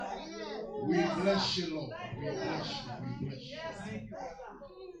We bless you, Lord. We bless you. We bless you.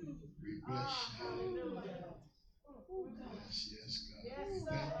 We bless you. Yes, yes,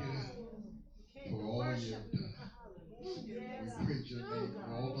 God. Thank you for all you have done. We praise your name for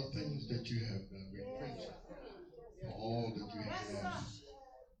all the things that you have done. We praise you for all that you have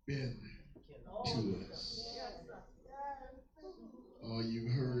been to us.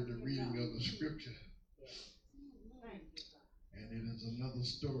 You've heard the reading of the scripture. And it is another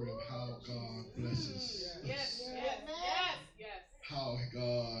story of how God blesses us. Yes. How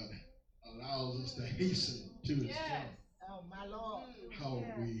God allows us to hasten to his throne. Oh, my Lord. How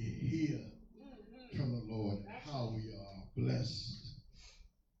we hear from the Lord and how we are blessed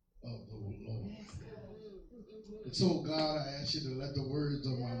of the Lord. And so, God, I ask you to let the words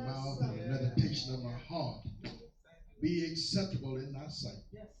of my mouth and the meditation of my heart be acceptable in thy sight.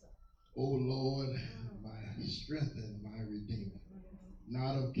 O Lord, my strength and my redeemer.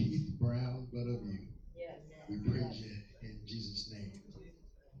 Not of Keith Brown, but of you. We praise you in Jesus' name.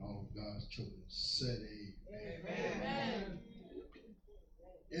 All of God's children said amen.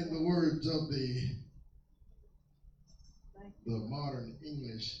 In the words of the modern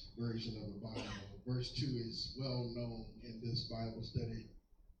English version of the Bible, verse 2 is well known in this Bible study,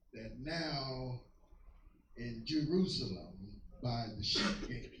 that now in Jerusalem by the sheep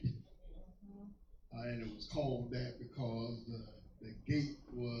gate, and it was called that because the gate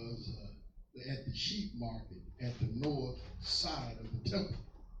was at the sheep market at the north side of the temple.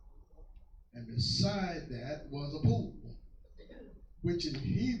 And beside that was a pool, which in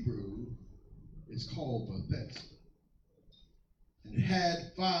Hebrew is called Bethesda. And it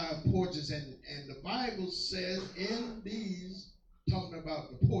had 5 porches, and the Bible says in these, talking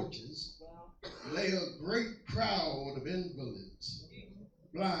about the porches, lay a great crowd of invalids,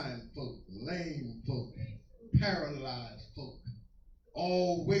 blind folk, lame folk, paralyzed folk,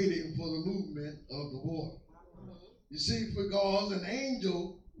 all waiting for the movement of the water. You see, because an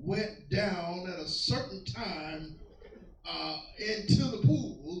angel went down at a certain time into the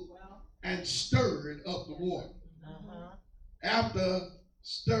pool and stirred up the water. After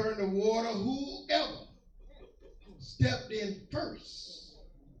stirring the water, whoever stepped in first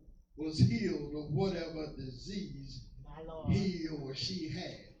was healed of whatever disease he or she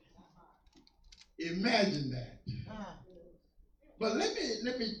had. Imagine that. But let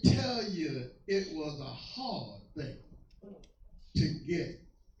me tell you, it was a hard thing to get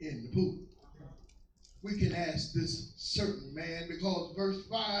in the pool. We can ask this certain man because verse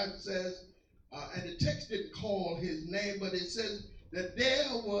 5 says, and the text didn't call his name, but it says that there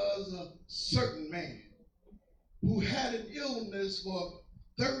was a certain man who had an illness for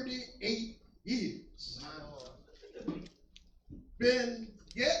 38 years. Been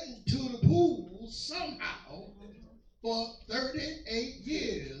getting to the pool somehow for 38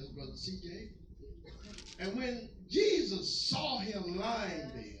 years, Brother CJ. And when Jesus saw him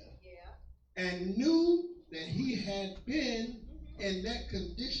lying there and knew that he had been in that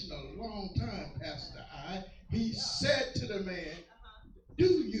condition a long time, Pastor he said to the man, do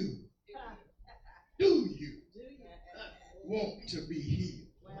you want to be healed?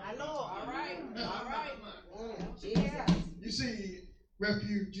 My Lord. All right. You see,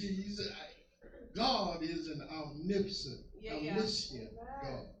 refugees, God is an omniscient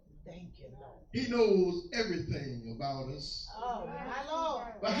God. Thank you, Lord. He knows everything about us. Oh, my Lord.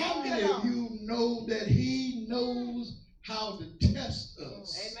 But how many of you know that he knows how to test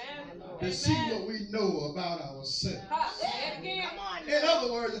us? Amen. To see what we know about ourselves. Come on. In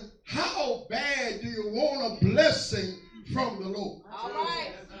other words, how bad do you want a blessing from the Lord? All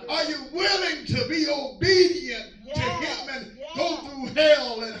right. Are you willing to be obedient to him and go through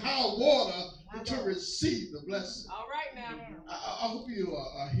hell and high water to receive the blessing? All right now. I hope you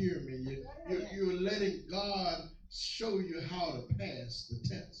are hearing me. You're letting God show you how to pass the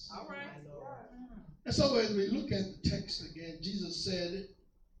test. All right. And so as we look at the text again, Jesus said,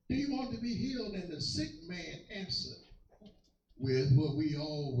 do you want to be healed? And the sick man answered with what we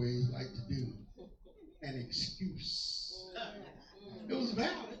always like to do, an excuse. It was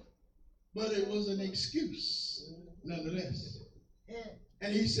valid, but it was an excuse nonetheless.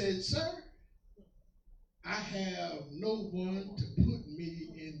 And he said, sir, I have no one to put me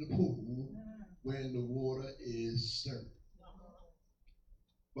in the pool when the water is stirred.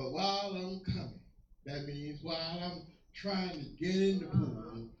 But while I'm coming, that means while I'm trying to get in the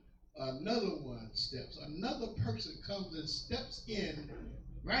pool, another another person comes and steps in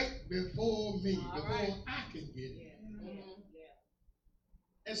right before me, before I can get in.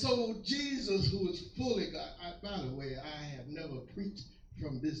 And so Jesus, who is fully God, by the way, I have never preached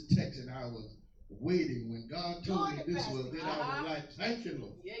from this text, and I was waiting. When God told me this was it, I was like, thank you,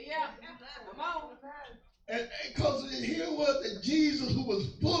 Lord. Yeah. Come on. And because here was that Jesus, who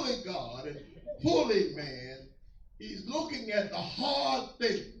was fully God and fully man, he's looking at the hard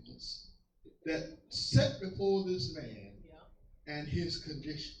things that set before this man and his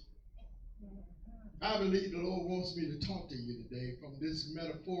condition. I believe the Lord wants me to talk to you today from this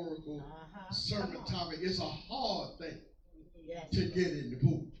metaphorical sermon topic. It's a hard thing to get in the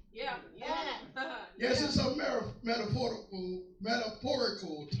pool. Yeah. Yes, it's a metaphorical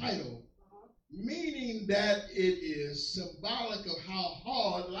title, meaning that it is symbolic of how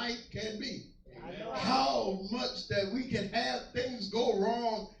hard life can be. How much that we can have things go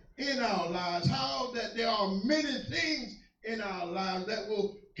wrong in our lives. How that there are many things in our lives that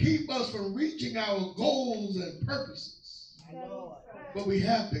will keep us from reaching our goals and purposes. But we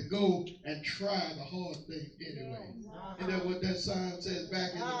have to go and try the hard thing anyway. Isn't that what that sign says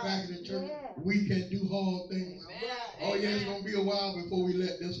back in the back of the church? We can do hard things. Oh yeah, it's going to be a while before we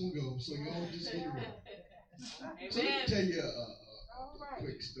let this one go. So y'all just get ready. So let me tell you a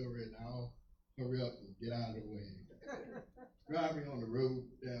quick story and I'll hurry up and get out of the way. Driving on the road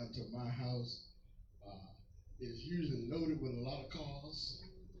down to my house is usually loaded with a lot of cars.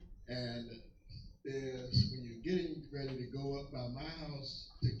 And there's, when you're getting ready to go up by my house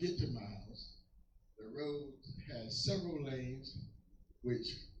to get to my house, the road has several lanes, which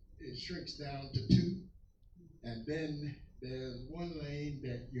it shrinks down to 2. And then there's one lane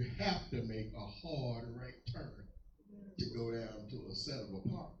that you have to make a hard right turn to go down to a set of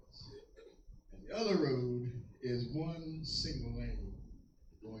apartments. And the other road is one single lane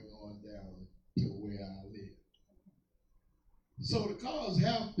going on down to where I live. So the cars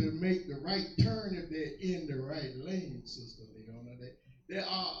have to make the right turn if they're in the right lane system. There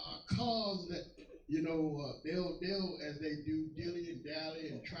are cars that, they'll as they do dilly and dally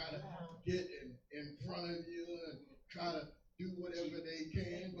and try to get in front of you and try to do whatever they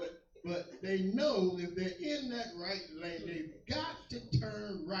can, but they know if they're in that right lane, they've got to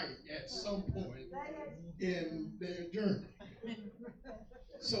turn right at some point in their journey.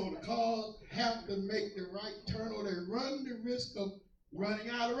 So the cars have to make the right turn or they run the risk of running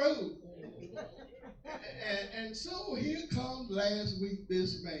out of road. And so here comes last week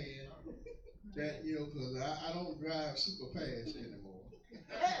this man that, because I don't drive super fast anymore.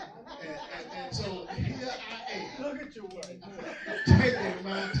 And so here I am. Look at your wife. Taking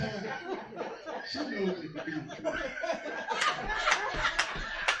my time. She knows it to be the truth.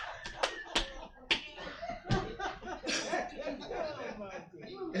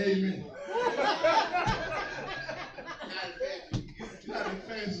 Amen. Not as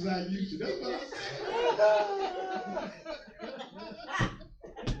fast as I used to. That's what I said.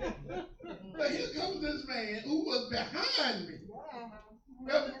 But here comes this man who was behind me,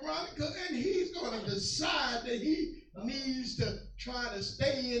 Reverend Veronica, and he's going to decide that he needs to try to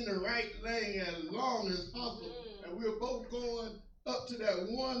stay in the right lane as long as possible. And we're both going up to that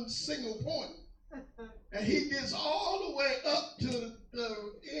one single point. And he gets all the way up to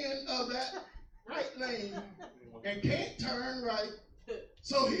the end of that right lane and can't turn right.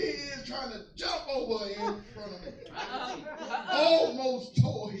 So he is trying to jump over in front of me. Almost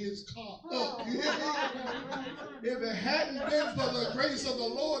tore his car up. You hear me? If it hadn't been for the grace of the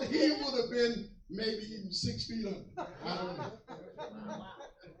Lord, he would have been maybe even 6 feet under. I don't know.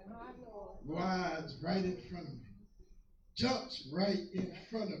 Rides right in front of me. Jumps right in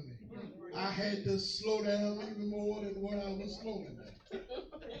front of me. I had to slow down even more than what I was slowing down.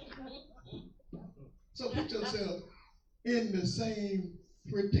 So put yourself in the same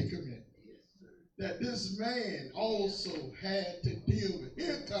predicament that this man also had to deal with.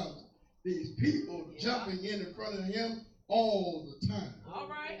 Here comes these people jumping in front of him all the time. All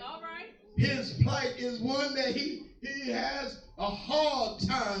right. His plight is one that he has a hard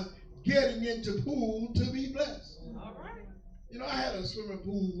time getting into pool to be blessed. All right. I had a swimming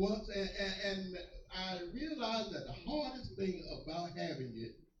pool once, and I realized that the hardest thing about having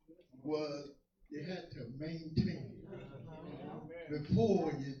it was you had to maintain it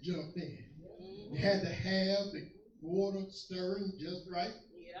before you jumped in. You had to have the water stirring just right.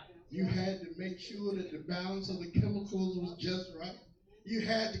 You had to make sure that the balance of the chemicals was just right. You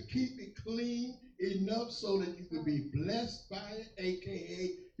had to keep it clean enough so that you could be blessed by it,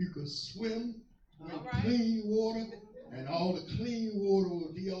 a.k.a. you could swim with clean water. And all the clean water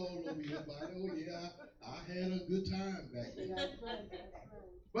would be all over your body. Oh, yeah, I had a good time back then.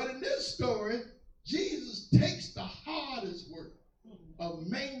 But in this story, Jesus takes the hardest work of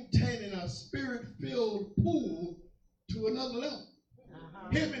maintaining a spirit-filled pool to another level.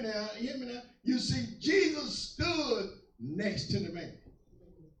 Hear me now. You see, Jesus stood next to the man.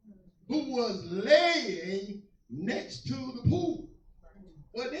 who was laying next to the pool,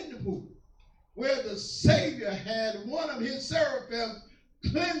 but in the pool, where the Savior had one of his seraphim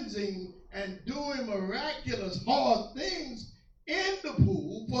cleansing and doing miraculous hard things in the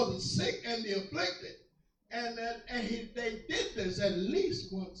pool for the sick and the afflicted. And they did this at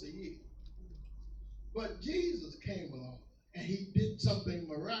least once a year. But Jesus came along and he did something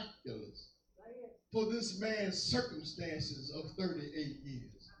miraculous for this man's circumstances of 38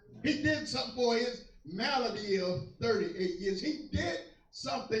 years. He did something for his malady of 38 years. He did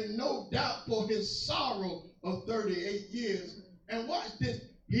something, no doubt, for his sorrow of 38 years. And watch this.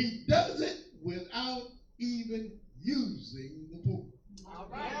 He does it without even using the pool. All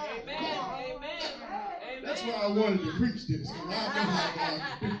right. Amen. Amen. That's why I wanted to preach this. I know how God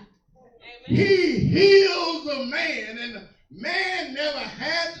can do. Amen. He heals a man, and the man never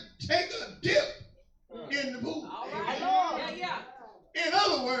had to take a dip in the pool. All right. Yeah. In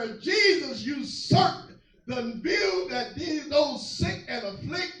other words, Jesus usurped the view that those sick and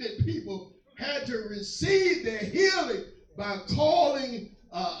afflicted people had to receive their healing by calling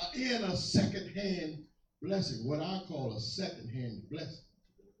in a second-hand blessing, what I call a second-hand blessing,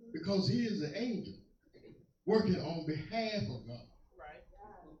 because he is an angel working on behalf of God. Right.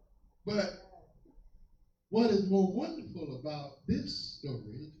 But what is more wonderful about this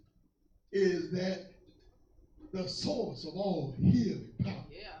story is that the source of all healing power,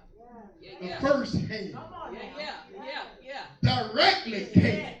 the first hand, directly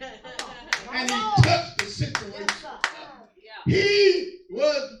came and he touched the situation. He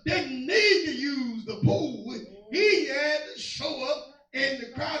didn't need to use the pool. He had to show up in the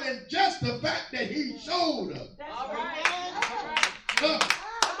crowd, and just the fact that he showed up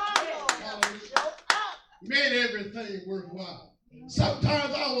made everything worthwhile.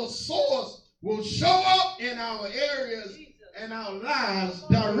 Sometimes our source will show up in our areas and our lives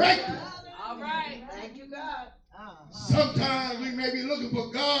directly. All right. Thank you, God. Sometimes we may be looking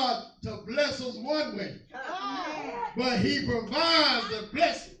for God to bless us one way, but he provides the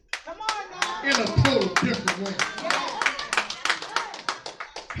blessing in a total different way.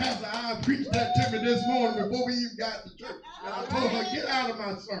 Pastor, I preached that to me this morning before we even got to church. And I told her, get out of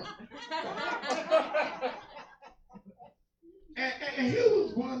my sermon. And here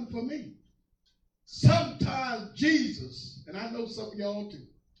was one for me. Sometimes Jesus, and I know some of y'all too,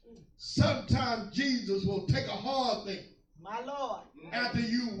 sometimes Jesus will take a hard thing. My Lord. After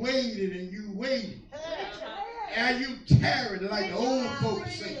you waited and you waited. And you tarried, like the old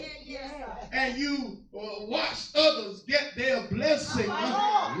folks say. And you watched others get their blessing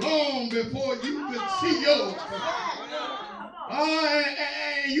long before you could see yours.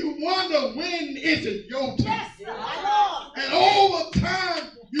 And you wonder, when is it your time? And over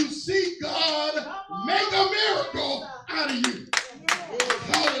time, you see God make a miracle out of you.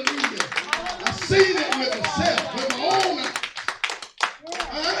 Hallelujah. I've seen it with myself, with my own eyes.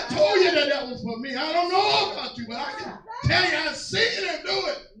 I told you that was for me. I don't know about you, but I can tell you I've seen him do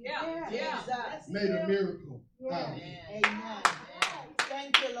it. Made a miracle out of me. Amen.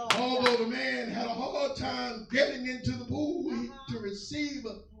 Thank you, Lord. Although the man had a hard time getting into the pool to receive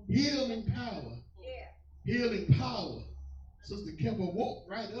a healing power. Healing power. Sister Kemper walked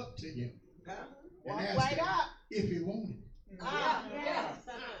right up to him and asked him if he wanted it.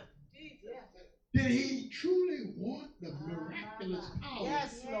 Did he truly want the miraculous power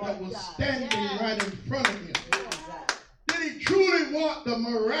that was standing right in front of him? Did he truly want the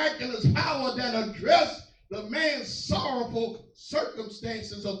miraculous power that addressed the man's sorrowful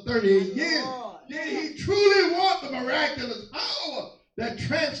circumstances of 38 years? Did he truly want the miraculous power that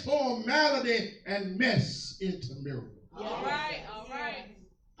transformed malady and mess into miracle? All right.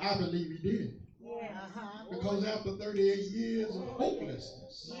 I believe he did. Because after 38 years of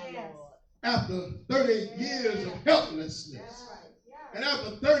hopelessness, after 38 years of helplessness, and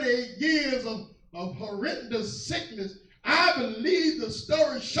after 38 years of horrendous sickness, I believe the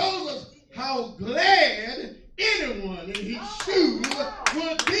story shows us how glad anyone in his shoes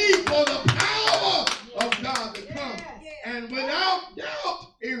would be for the power of God to come and without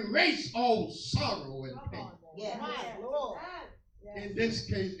doubt erase all sorrow and pain. In this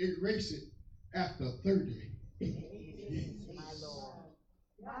case, erase it after 38 years.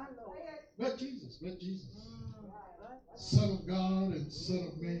 But Jesus, Son of God and Son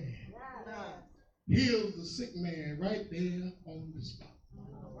of Man, heals the sick man right there on the spot.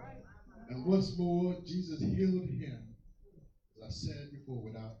 And what's more, Jesus healed him, as I said before,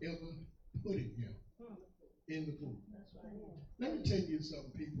 without ever putting him in the pool. Let me tell you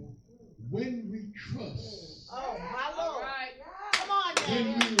something, people. When we trust, when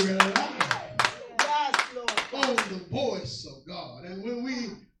we rely on the voice of God, and when we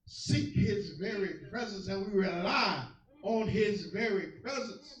seek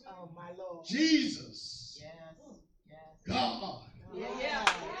Oh, my Lord. Jesus, Yes. Yes. God, Yeah.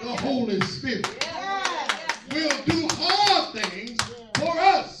 the Holy Spirit Yes. will do hard things for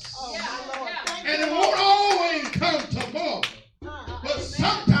us. Oh, my Lord. Thank And you, it Lord. won't always come tomorrow, but Amen.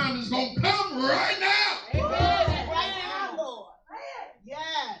 sometimes it's going to come right now. Amen. Right now, Lord.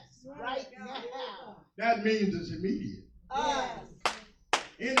 Yes. Right now. That means it's immediate. Yes.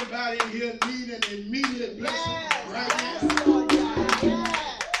 Anybody in here need an immediate blessing Yes. right Yes, now? Lord God. Yes.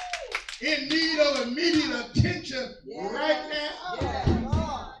 In need of immediate attention Yes. right now? Yes,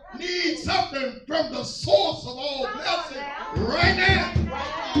 Lord. Need something from the source of all blessing right now?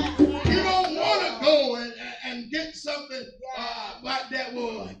 Right now. You don't want to go and get something that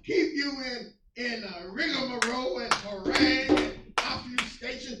will keep you in a rigmarole and harangue and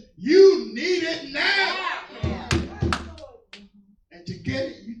obfuscation. You need it now. And to get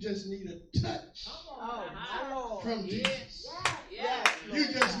it, you just need a touch Oh, my Lord. from Jesus. Yes. You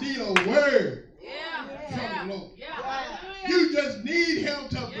just need a word Yeah. from the Lord. Yeah. You just need him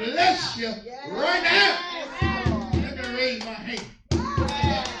to bless you right now. Yes, Let me raise my hand.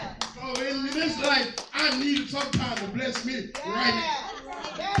 Lord. So in this life, I need some time to bless me right now.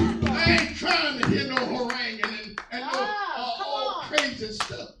 Yes, Lord. I ain't trying to hear no haranguing and no all crazy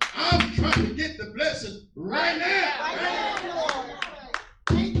stuff. I'm trying to get the blessing right now. Right now, Lord.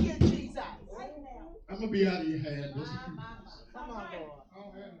 Thank you, Jesus. I'm going to be out of your hand just a few minutes. Come on, Lord.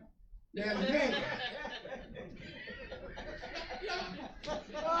 Now, man,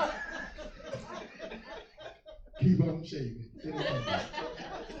 keep on shaving.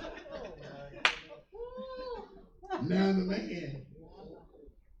 Now the man,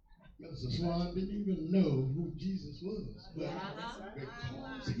 Mr. Swan didn't even know who Jesus was, but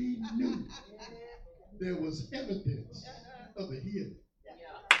because he knew there was evidence of the healing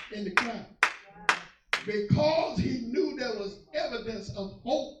in the crowd, because he knew there was evidence of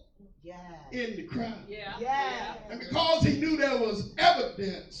hope in the crowd, and because he knew there was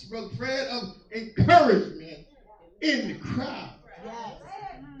evidence, Brother Fred, of encouragement in the crowd,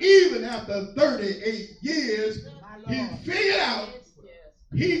 even after 38 years, he figured out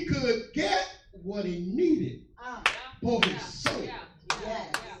he could get what he needed for his soul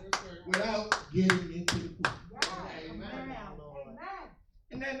without getting into the pool.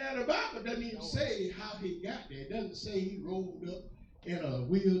 And then now the Bible doesn't even say how he got there. It doesn't say he rolled up in a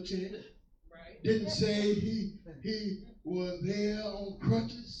wheelchair. Didn't say he was there on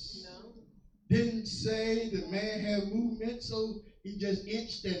crutches. Didn't say the man had movement, so he just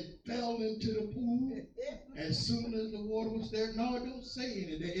inched and fell into the pool as soon as the water was there. No, it don't say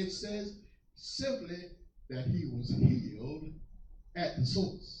anything. It says simply that he was healed at the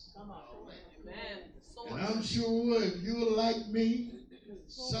source. And I'm sure if you're like me,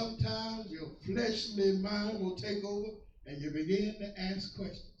 sometimes your fleshly mind will take over and you begin to ask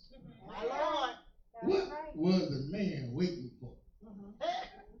questions. My Lord. What was the man waiting for?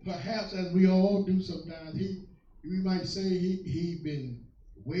 Perhaps, as we all do sometimes, we might say he been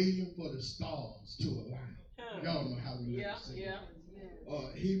waiting for the stars to align. Y'all know how we like to say it.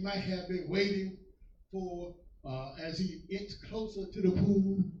 Or he might have been waiting for, as he inched closer to the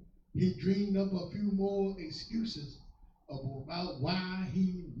pool, he dreamed up a few more excuses about why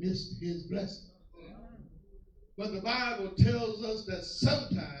he missed his blessing. But the Bible tells us that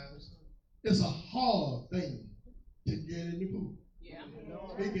sometimes it's a hard thing to get in the pool.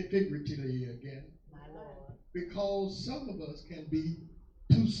 Speaking figuratively again, because some of us can be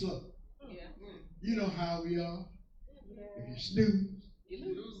too slow. You know how we are. If you snooze,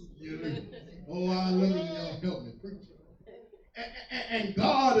 you lose. Oh, I love it. Y'all help me preach. And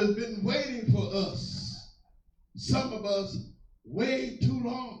God has been waiting for us. Some of us way too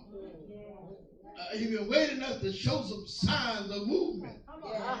long. He's been waiting us to show some signs of movement.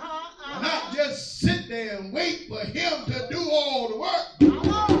 Not just sit there and wait for him to do all the work.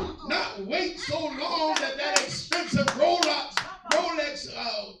 Not wait so long that expensive Rolex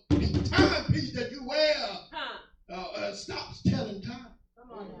timepiece that you wear stops telling time.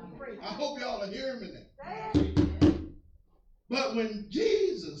 I hope y'all are hearing me now. But when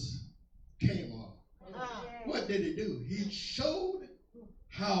Jesus came along, what did he do? He showed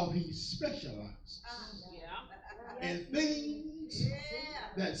how he specialized in things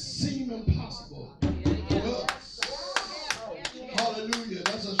that seem impossible to us. Hallelujah.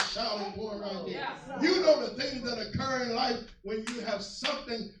 That's a shouting point right there. You know the things that occur in life when you have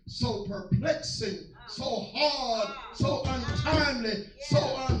something so perplexing, so hard, so untimely,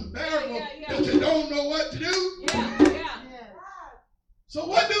 so unbearable that you don't know what to do. So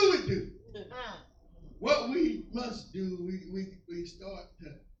what do? What we must do, we start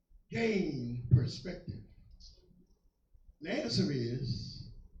to gain perspective. The answer is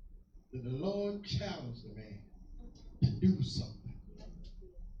that the Lord challenged the man to do something.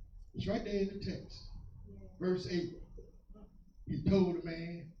 It's right there in the text. Verse 8. He told the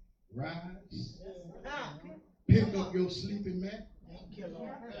man, rise, pick up your sleeping mat,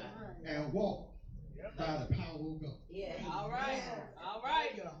 and walk by the power of God. All right. All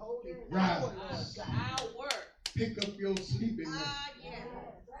right. Rise, Power. pick up your sleeping mat,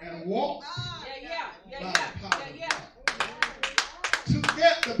 and walk by the power of God. To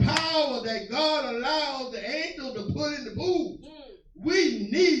get the power that God allows the angel to put in the pool, we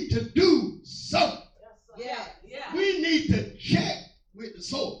need to do something. Yeah. We need to check with the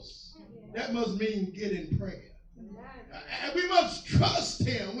source. That must mean get in prayer. And we must trust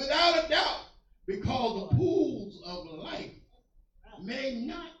him without a doubt, because the pools of life may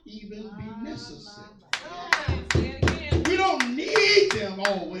not even be necessary. We don't need them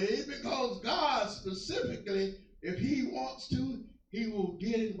always, because God specifically, if he wants to, he will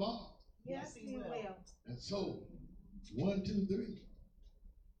get involved. Yes, he will. And so, 1, 2, 3.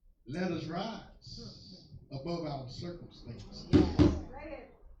 Let us rise above our circumstances.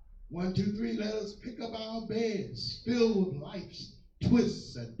 1, 2, 3. Let us pick up our beds filled with life's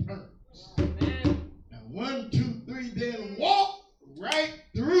twists and turns. And 1, 2, 3. Then walk right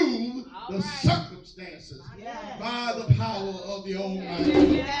through the circumstances by the power of the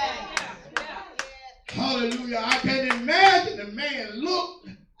Almighty. Hallelujah. I can imagine the man looked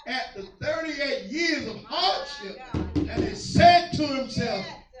at the 38 years of hardship and he said to himself,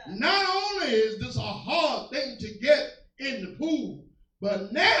 not only is this a hard thing to get in the pool,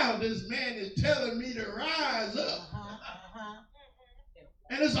 but now this man is telling me to rise up.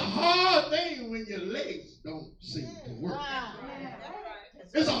 And it's a hard thing when your legs don't seem to work.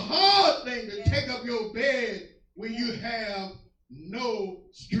 It's a hard thing to take up your bed when you have no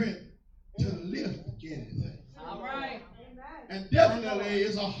strength to lift anything. All right. And definitely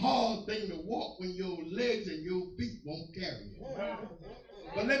it's a hard thing to walk when your legs and your feet won't carry you.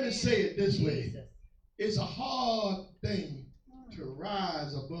 But let me say it this way. It's a hard thing to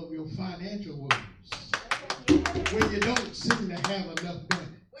rise above your financial woes when you don't seem to have enough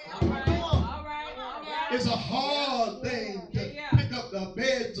money. All right. It's a hard thing to pick up the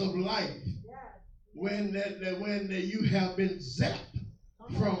beds of life when you have been zapped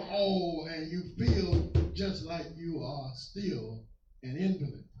from all and you feel just like you are still an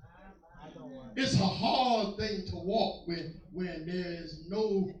invalid. It's a hard thing to walk when there is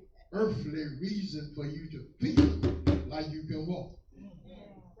no earthly reason for you to feel like you can walk.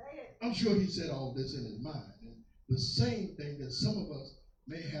 I'm sure he said all this in his mind. And the same thing that some of us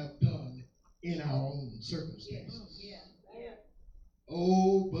may have done in our own circumstances.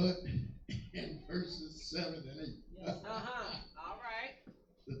 Oh, but in verses 7 and 8. All right.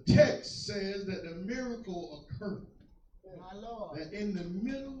 The text says that the miracle occurred. My Lord. That in the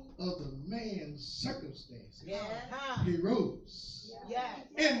middle of the man's circumstances, he rose.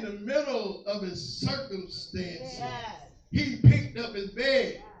 In the middle of his circumstances, he picked up his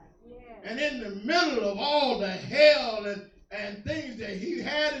bed. And in the middle of all the hell and things that he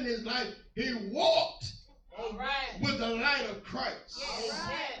had in his life, he walked with the light of Christ,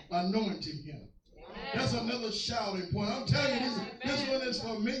 anointing him. That's another shouting point. I'm telling you, this one is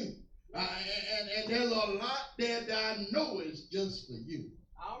for me. And there's a lot there that I know is just for you.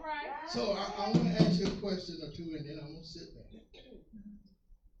 All right. So I want to ask you a question or two, and then I'm going to sit back.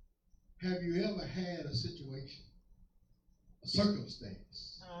 Have you ever had a situation, a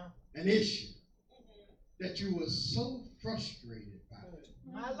circumstance, an issue that you were so frustrated by it?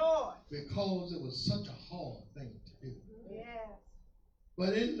 My Lord. Because it was such a hard thing to do.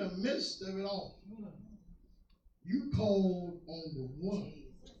 But in the midst of it all, you called on the one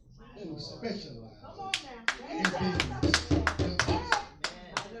who specializes in things impossible.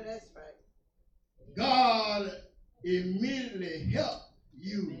 God immediately helped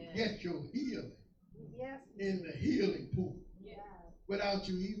you get your healing in the healing pool without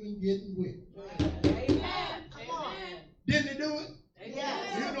you even getting wet. Didn't he do it? You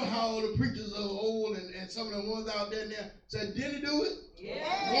know how the preachers of old and some of the ones out there now said, did he do it?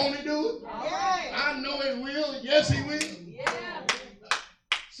 Won't he do it? I know he will. Yes, he will.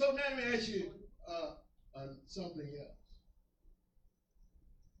 So now let me ask you something else.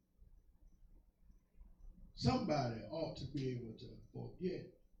 Somebody ought to be able to forget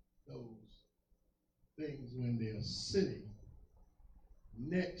those things when they're sitting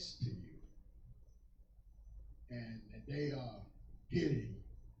next to you and they are getting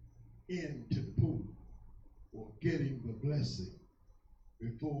into the pool or getting the blessing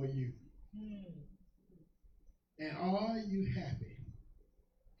before you. And are you happy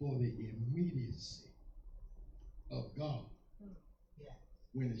for the immediacy of God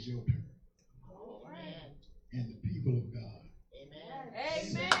when it's your turn.